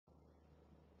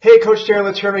Hey, Coach Darren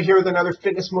Letourneau here with another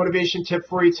fitness motivation tip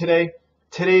for you today.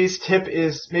 Today's tip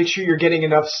is make sure you're getting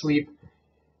enough sleep.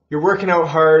 You're working out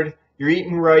hard, you're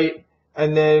eating right,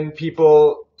 and then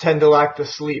people tend to lack the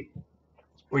sleep.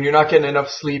 When you're not getting enough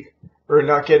sleep or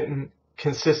not getting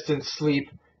consistent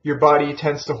sleep, your body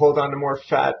tends to hold on to more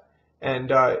fat and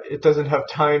it doesn't have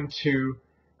time to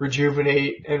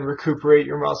rejuvenate and recuperate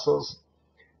your muscles.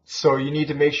 So you need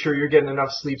to make sure you're getting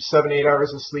enough sleep, 7-8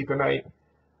 hours of sleep a night.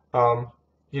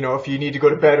 If you need to go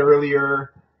to bed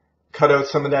earlier, cut out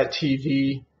some of that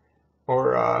TV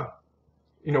or,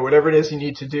 whatever it is you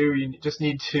need to do, you just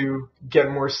need to get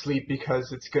more sleep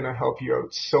because it's going to help you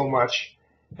out so much.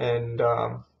 And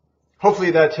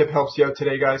hopefully that tip helps you out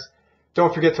today, guys.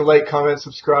 Don't forget to like, comment,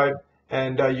 subscribe,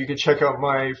 and you can check out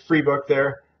my free book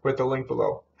there with the link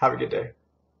below. Have a good day.